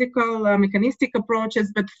physical mechanistic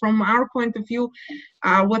approaches, but from our point of view,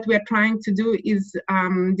 what we are trying to do is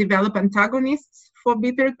develop antagonists for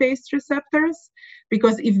bitter taste receptors,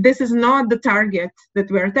 because if this is not the target that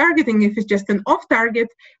we're targeting, if it's just an off target,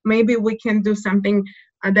 maybe we can do something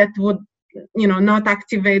that would not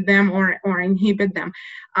activate them or inhibit them.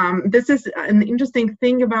 This is an interesting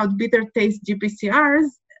thing about bitter taste GPCRs.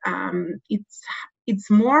 It's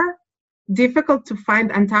more difficult to find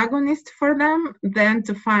antagonists for them than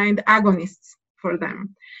to find agonists for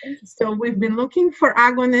them. So we've been looking for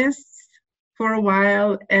agonists for a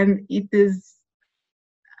while, and for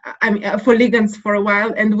ligands for a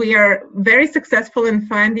while, and we are very successful in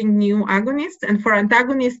finding new agonists. And for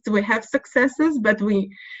antagonists, we have successes, but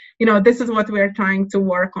this is what we are trying to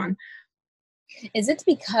work on. Is it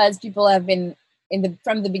because people have been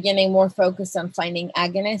from the beginning more focused on finding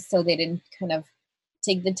agonists, so they didn't kind of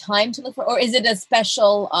take the time to look for, or is it a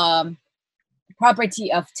special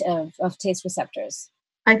property of taste receptors?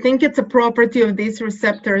 I think it's a property of these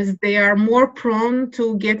receptors. They are more prone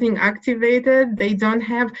to getting activated.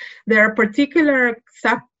 There are particular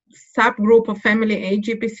subgroup of family A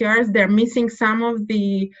GPCRs. They're missing some of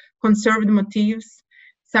the conserved motifs,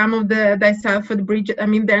 some of the disulfide bridges.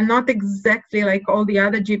 They're not exactly like all the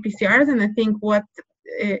other GPCRs. And I think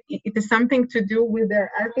it is something to do with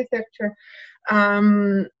their architecture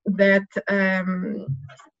that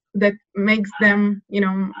makes them,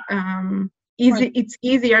 it's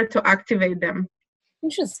easier to activate them.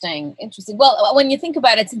 Interesting. Well, when you think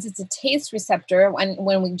about it, since it's a taste receptor,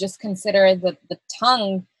 when we just consider the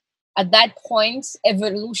tongue, at that point,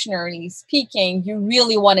 evolutionarily speaking, you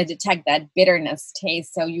really want to detect that bitterness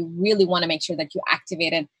taste. So you really want to make sure that you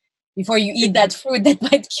activate it before you eat that fruit that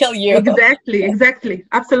might kill you. Exactly.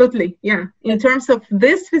 Absolutely. Yeah. In terms of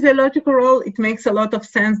this physiological role, it makes a lot of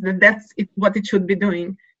sense that's what it should be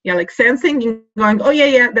doing. Yeah, like sensing and going, oh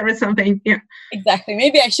yeah, there is something. Yeah. Exactly.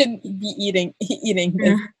 Maybe I shouldn't be eating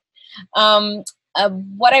this. Yeah.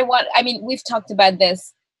 We've talked about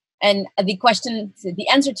this, and the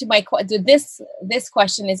answer to this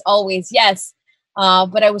question is always yes.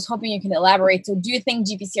 But I was hoping you can elaborate. So, do you think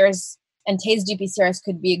GPCRs and taste GPCRs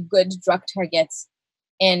could be good drug targets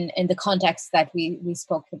in the context that we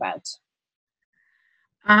spoke about?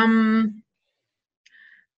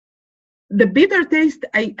 The bitter taste,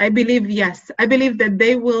 I believe, yes. I believe that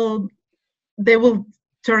they will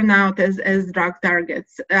turn out as drug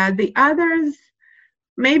targets. The others,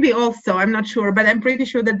 maybe also, I'm not sure, but I'm pretty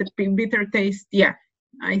sure that the bitter taste, yeah,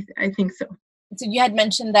 I think so. So you had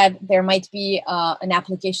mentioned that there might be an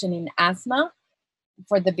application in asthma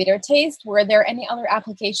for the bitter taste. Were there any other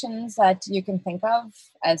applications that you can think of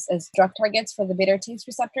as drug targets for the bitter taste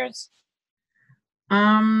receptors?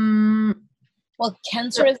 Well,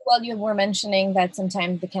 cancer as well. You were mentioning that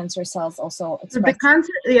sometimes the cancer cells also express. The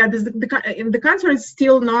cancer, the cancer is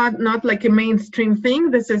still not like a mainstream thing.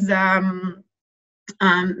 This is there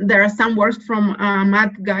are some works from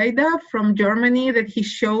Matt Gaida from Germany that he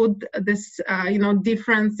showed this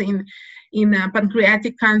difference in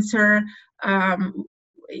pancreatic cancer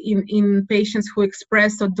in patients who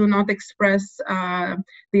express or do not express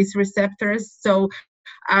these receptors. So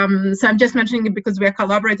I'm just mentioning it because we are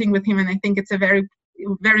collaborating with him, and I think it's a very,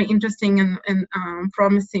 very interesting and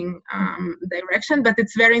promising direction. But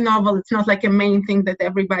it's very novel. It's not like a main thing that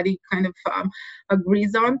everybody kind of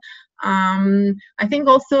agrees on. I think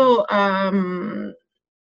also, I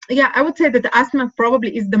would say that asthma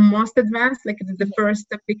probably is the most advanced. Like it's the first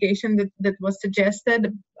application that was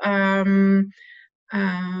suggested.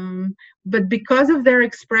 But because of their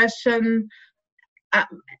expression.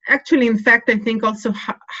 Actually, in fact, I think also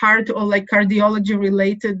heart or like cardiology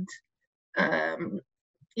related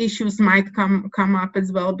issues might come up as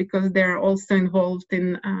well, because they're also involved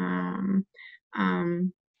in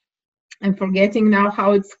I'm forgetting now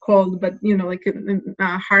how it's called, but like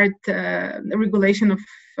heart regulation of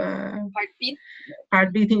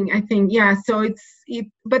heartbeating, I think. Yeah, so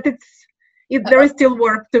there is still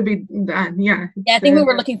work to be done. Yeah, I think we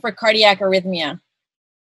were looking for cardiac arrhythmia.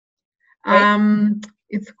 Right?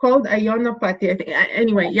 It's called ionopathy, I think.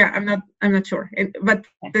 Anyway, yeah, I'm not sure, but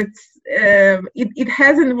it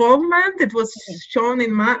has involvement. It was shown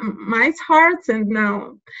in mice hearts, and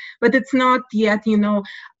now, but it's not yet.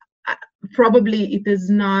 Probably it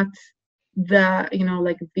is not the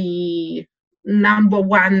like the number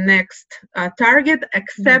one next target,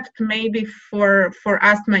 except maybe for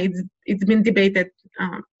asthma. It's been debated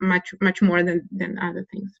much more than other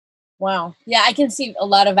things. Wow. Yeah, I can see a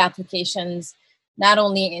lot of applications, not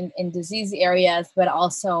only in disease areas, but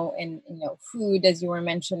also in food, as you were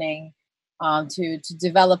mentioning, to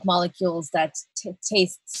develop molecules that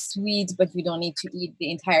taste sweet, but you don't need to eat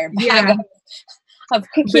the entire bag of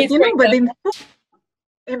cookies. But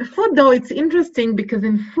In food, though, it's interesting because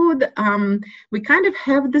in food, we kind of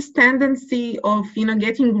have this tendency of,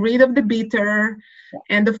 getting rid of the bitter,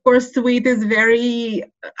 and of course, sweet is very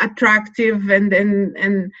attractive,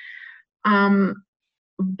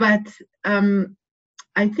 but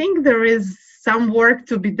I think there is some work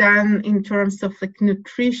to be done in terms of like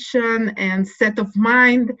nutrition and set of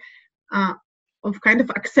mind, of kind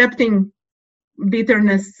of accepting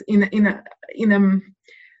bitterness in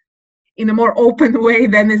a more open way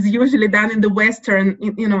than is usually done in the Western,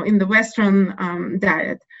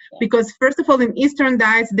 diet. Because first of all, in Eastern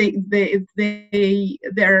diets, they're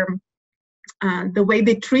the way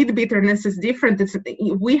they treat bitterness is different.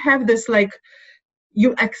 We have this like,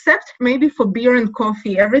 you accept maybe for beer and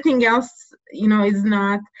coffee, everything else, is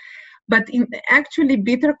not. But in actually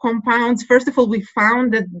bitter compounds, first of all, we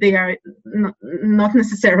found that they are not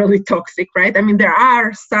necessarily toxic, right? I mean, there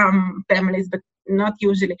are some families, but not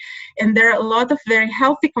usually. And there are a lot of very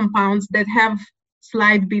healthy compounds that have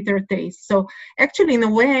slight bitter taste. So actually, in a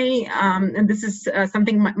way, and this is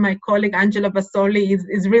something my colleague Angela Basoli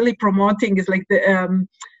is really promoting, is like the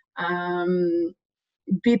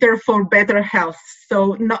bitter for better health.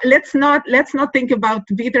 So let's not think about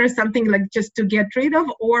bitter as something like just to get rid of,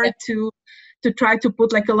 or to try to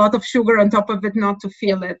put like a lot of sugar on top of it not to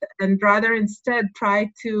feel it, and rather instead try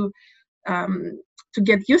to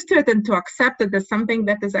get used to it and to accept it as something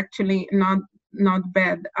that is actually not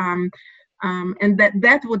bad, and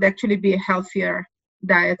that would actually be a healthier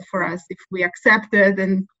diet for us if we accept it.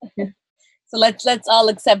 And so let's all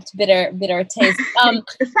accept bitter taste. Some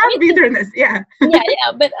bitterness, yeah.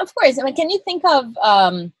 yeah. But of course, I mean, can you think of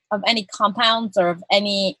any compounds or of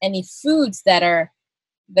any foods that are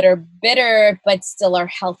bitter but still are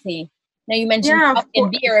healthy? Now you mentioned coffee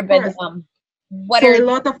and beer, but what are a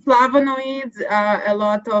lot of flavonoids, a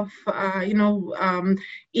lot of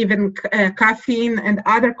even caffeine and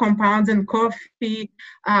other compounds in coffee,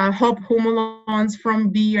 hop humulons from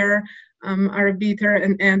beer. Are bitter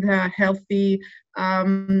and healthy,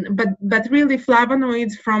 but really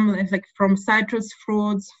flavonoids from citrus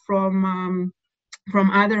fruits, from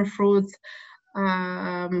other fruits,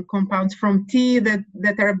 compounds from tea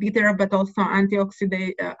that are bitter but also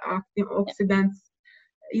antioxidants.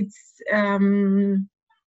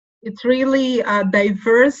 It's really a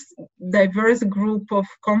diverse group of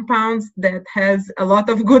compounds that has a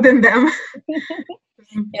lot of good in them.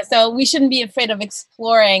 Yeah, so we shouldn't be afraid of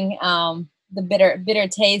exploring the bitter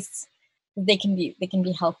tastes. They can be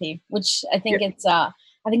healthy, which I think it's I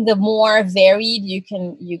think the more varied you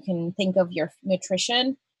can think of your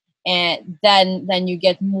nutrition, and then you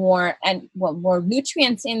get more more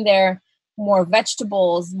nutrients in there, more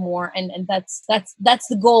vegetables, more and that's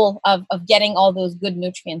the goal of getting all those good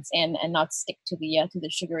nutrients in and not stick to the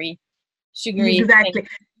sugary exactly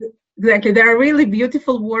thing. Exactly. There are really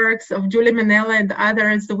beautiful works of Julie Manella and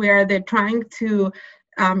others where they're trying to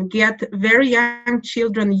get very young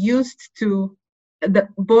children used to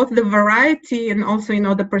both the variety and also,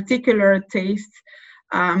 the particular tastes.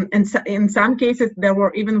 And so in some cases, there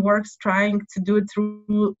were even works trying to do it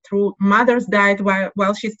through mother's diet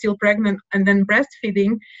while she's still pregnant and then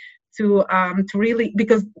breastfeeding to really,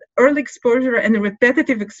 because early exposure and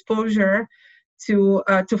repetitive exposure to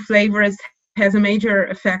flavors has a major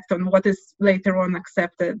effect on what is later on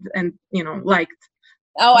accepted and liked.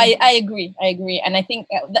 Oh, I agree, and I think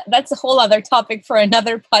that's a whole other topic for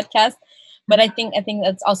another podcast. But I think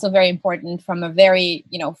that's also very important from a very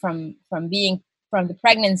from the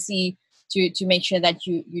pregnancy to make sure that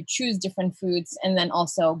you choose different foods and then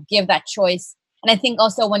also give that choice. And I think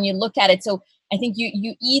also when you look at it, so I think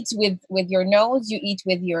you eat with your nose, you eat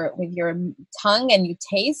with your tongue, and you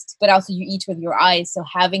taste, but also you eat with your eyes. So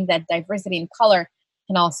having that diversity in color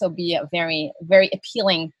can also be a very, very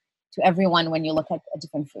appealing to everyone when you look at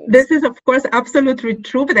different foods. This is, of course, absolutely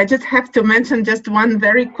true, but I just have to mention just one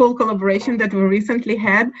very cool collaboration that we recently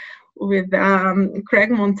had with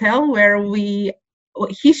Craig Montel, where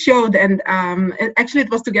he showed, and actually it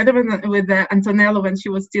was together with Antonella when she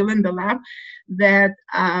was still in the lab, that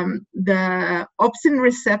the opsin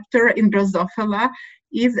receptor in Drosophila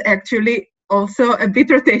is actually also a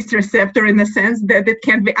bitter taste receptor, in the sense that it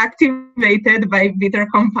can be activated by bitter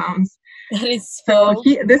compounds. That is so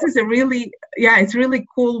this is a really, it's really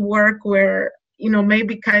cool work where,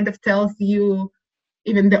 maybe kind of tells you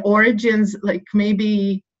even the origins, like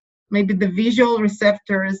maybe the visual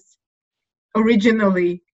receptors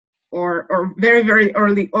originally or very, very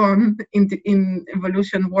early on in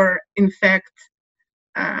evolution were in fact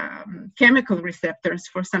chemical receptors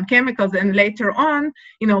for some chemicals, and later on,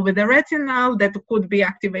 with the retinal that could be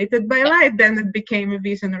activated by light, then it became a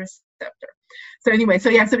vision receptor. So anyway, so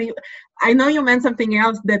I know you meant something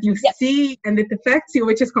else that you see and it affects you,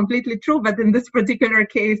 which is completely true. But in this particular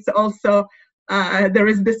case, also there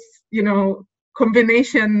is this,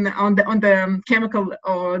 combination on the chemical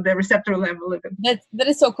or the receptor level. That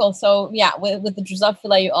is so cool. So yeah, with the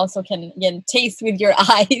Drosophila, you also can again taste with your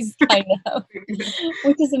eyes, kind of,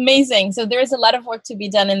 which is amazing. So there is a lot of work to be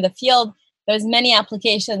done in the field. There's many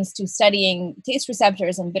applications to studying taste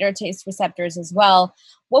receptors and bitter taste receptors as well.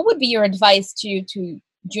 What would be your advice to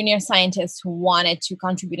junior scientists who wanted to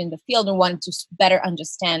contribute in the field or wanted to better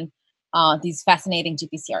understand these fascinating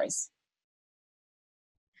GPCRs?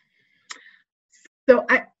 So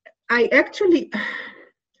I actually,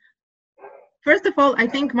 first of all, I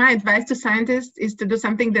think my advice to scientists is to do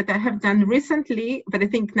something that I have done recently, but I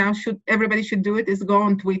think now everybody should do it, is go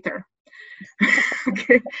on Twitter.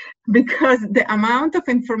 Okay, because the amount of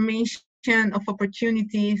information, of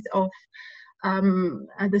opportunities, of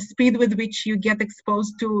the speed with which you get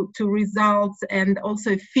exposed to results, and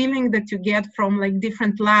also a feeling that you get from like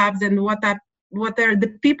different labs and what are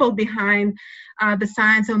the people behind the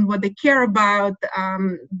science and what they care about,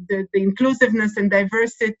 the inclusiveness and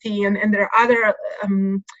diversity, and there are other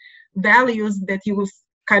values that you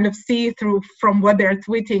kind of see from what they're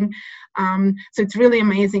tweeting. So it's really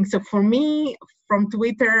amazing. So for me, from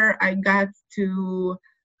Twitter, I got to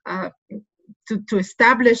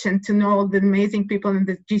establish and to know the amazing people in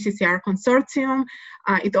the GCCR consortium.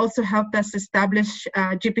 It also helped us establish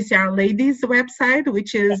GPCR Ladies website,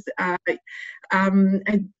 which is a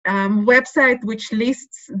website which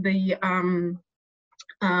lists the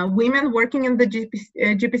women working in the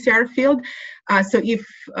GPCR field. So if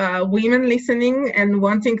women listening and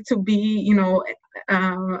wanting to be,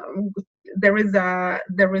 there is a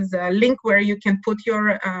link where you can put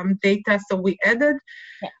your data. So we added,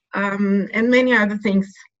 and many other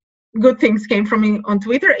things. Good things came from me on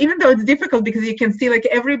Twitter, even though it's difficult because you can see like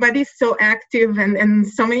everybody's so active and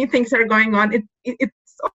so many things are going on. It's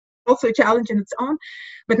also a challenge in its own,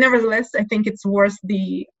 but nevertheless, I think it's worth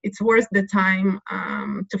the time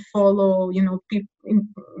to follow,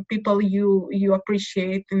 people you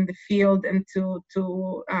appreciate in the field, and to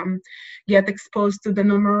get exposed to the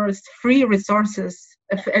numerous free resources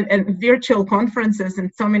and virtual conferences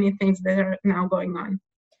and so many things that are now going on.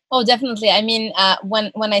 Oh, definitely. I mean,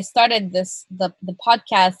 when I started the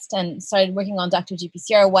podcast and started working on Dr.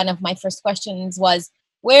 GPCR, one of my first questions was,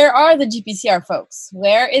 where are the GPCR folks?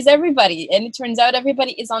 Where is everybody? And it turns out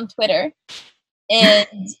everybody is on Twitter. And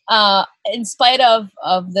in spite of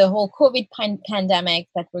the whole COVID pandemic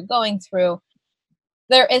that we're going through,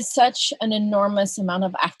 there is such an enormous amount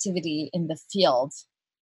of activity in the field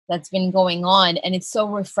that's been going on. And it's so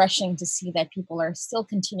refreshing to see that people are still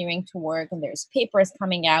continuing to work, and there's papers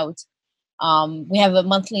coming out. We have a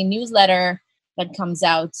monthly newsletter that comes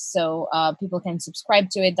out, so people can subscribe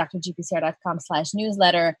to it,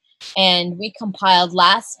 drgpcr.com/newsletter. And we compiled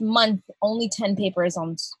last month only 10 papers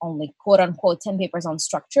only quote unquote 10 papers on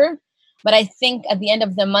structure. But I think at the end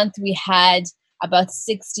of the month, we had about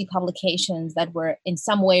 60 publications that were in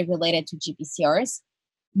some way related to GPCRs.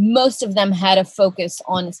 Most of them had a focus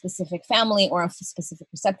on a specific family or a specific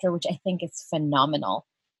receptor, which I think is phenomenal.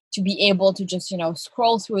 To be able to just,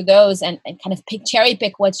 scroll through those and kind of cherry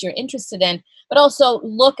pick what you're interested in, but also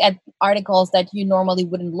look at articles that you normally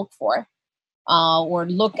wouldn't look for or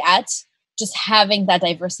look at. Just having that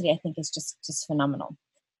diversity, I think, is just phenomenal.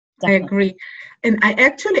 Definitely. I agree. And I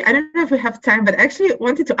don't know if we have time, but I actually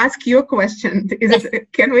wanted to ask you a question.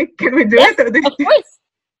 Can we do it? Of course.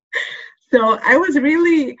 So I was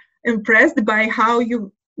really impressed by how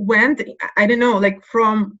you went, I don't know, like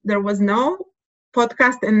from there was no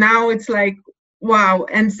podcast and now it's like, wow.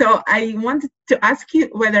 And so I wanted to ask you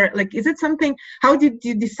whether, like, is it something, how did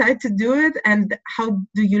you decide to do it, and how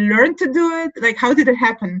do you learn to do it? Like, how did it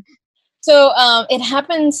happen? So it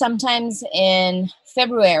happened sometimes in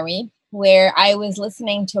February, where I was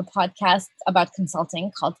listening to a podcast about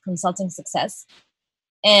consulting called Consulting Success.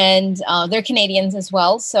 And they're Canadians as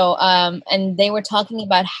well. So, and they were talking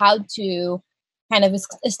about how to kind of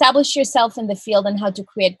establish yourself in the field and how to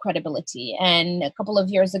create credibility. And a couple of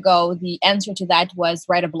years ago, the answer to that was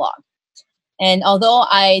write a blog. And although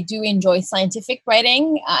I do enjoy scientific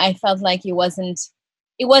writing, I felt like it wasn't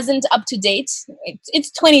up to date.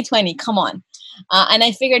 It's 2020, come on. And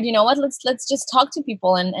I figured, you know what, let's just talk to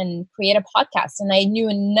people and create a podcast. And I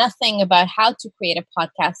knew nothing about how to create a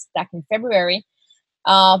podcast back in February.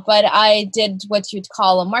 But I did what you'd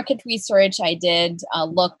call a market research. I did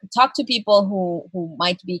talk to people who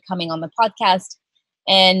might be coming on the podcast,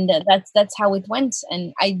 and that's how it went.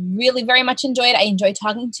 And I really very much enjoy it. I enjoy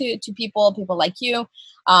talking to people like you.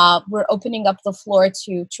 We're opening up the floor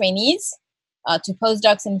to trainees to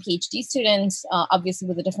postdocs and PhD students, obviously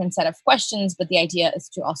with a different set of questions, but the idea is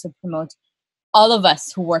to also promote all of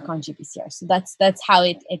us who work on GPCR. So that's how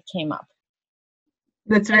it came up.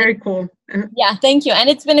 That's very cool. Yeah, thank you. And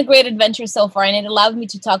it's been a great adventure so far, and it allowed me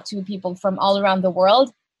to talk to people from all around the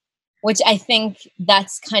world, which I think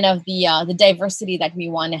that's kind of the diversity that we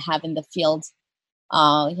want to have in the field.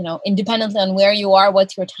 Independently on where you are,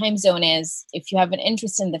 what your time zone is, if you have an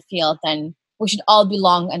interest in the field, then we should all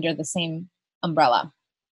belong under the same umbrella.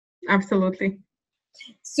 Absolutely.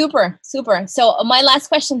 Super. So my last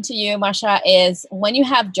question to you, Masha, is when you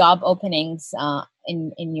have job openings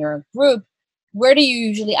in your group, where do you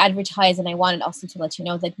usually advertise? And I wanted also to let you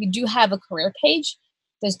know that we do have a career page.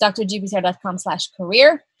 There's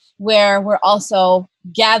drgpcr.com/career, where we're also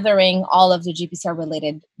gathering all of the GPCR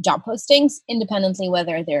related job postings independently,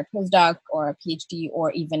 whether they're postdoc or a PhD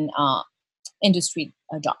or even industry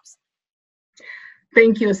jobs.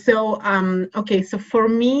 Thank you. So, so for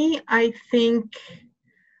me, I think,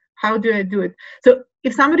 how do I do it? So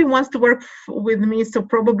if somebody wants to work with me, so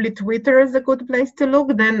probably Twitter is a good place to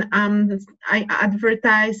look. Then I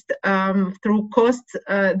advertised through Coast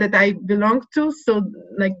that I belong to. So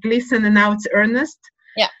like Gleason, and now it's Ernest.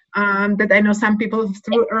 Yeah. That I know some people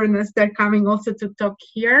through Ernest, they're coming also to talk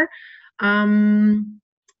here. And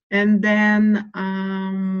then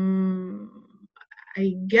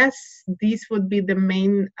I guess these would be the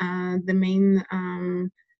main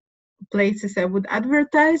places I would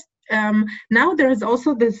advertise. Now there's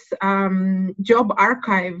also this job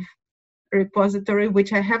archive repository,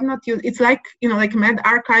 which I have not used. It's like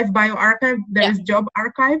medRxiv, bioRxiv. There's Job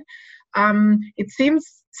Archive. It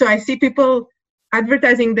seems so. I see people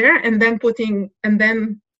advertising there and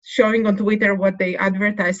then showing on Twitter what they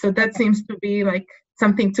advertise. So that seems to be like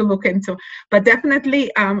something to look into. But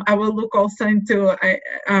definitely, I will look also into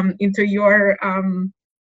your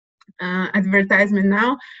advertisement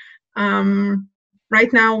now.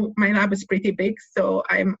 Right now, my lab is pretty big, so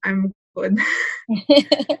I'm good.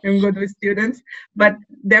 I'm good with students. But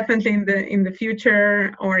definitely in the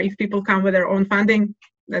future, or if people come with their own funding,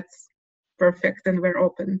 that's perfect, and we're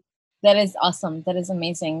open. That is awesome. That is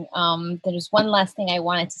amazing. There's one last thing I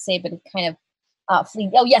wanted to say, but it kind of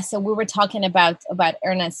oh yes. So we were talking about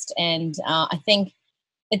Ernest, and I think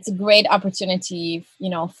it's a great opportunity,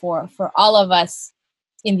 for all of us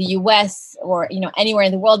in the U.S. or anywhere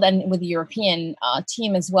in the world, and with the European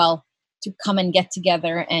team as well, to come and get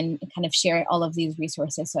together and kind of share all of these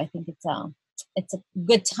resources. So I think it's a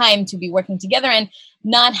good time to be working together, and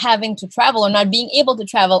not having to travel or not being able to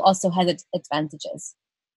travel also has its advantages.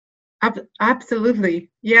 Absolutely,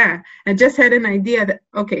 yeah. I just had an idea that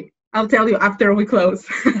I'll tell you after we close.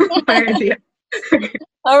 My idea. Okay.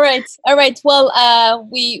 All right. Well,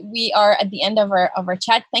 we are at the end of our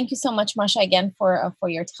chat. Thank you so much, Masha, again for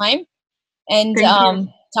your time, and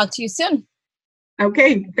talk to you soon.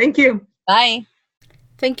 Okay. Thank you. Bye.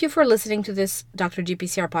 Thank you for listening to this Dr.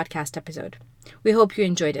 GPCR podcast episode. We hope you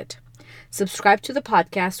enjoyed it. Subscribe to the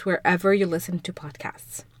podcast wherever you listen to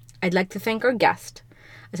podcasts. I'd like to thank our guest,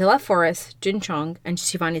 Attila Forrest, Jin Chong, and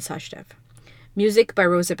Shivani Sachdev. Music by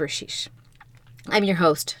Rosa Bershish. I'm your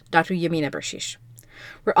host, Dr. Yamina Bershish.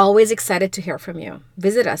 We're always excited to hear from you.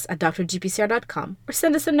 Visit us at drgpcr.com or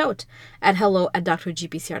send us a note at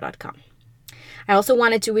hello@drgpcr.com. I also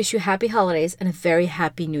wanted to wish you happy holidays and a very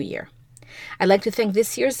happy new year. I'd like to thank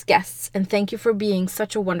this year's guests and thank you for being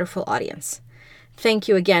such a wonderful audience. Thank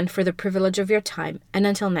you again for the privilege of your time, and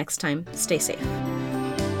until next time, stay safe.